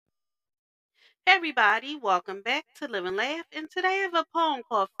Hey everybody, welcome back to Live and Laugh. And today I have a poem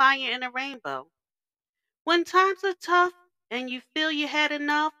called Fire in a Rainbow. When times are tough and you feel you had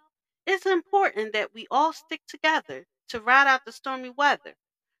enough, it's important that we all stick together to ride out the stormy weather.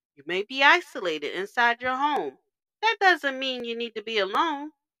 You may be isolated inside your home. That doesn't mean you need to be alone.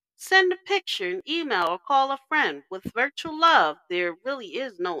 Send a picture, an email, or call a friend. With virtual love, there really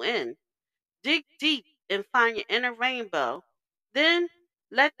is no end. Dig deep and find your inner rainbow. Then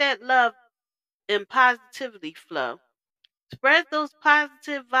let that love and positivity flow. Spread those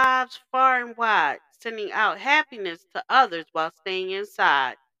positive vibes far and wide, sending out happiness to others while staying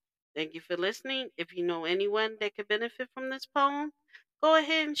inside. Thank you for listening. If you know anyone that could benefit from this poem, go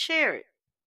ahead and share it.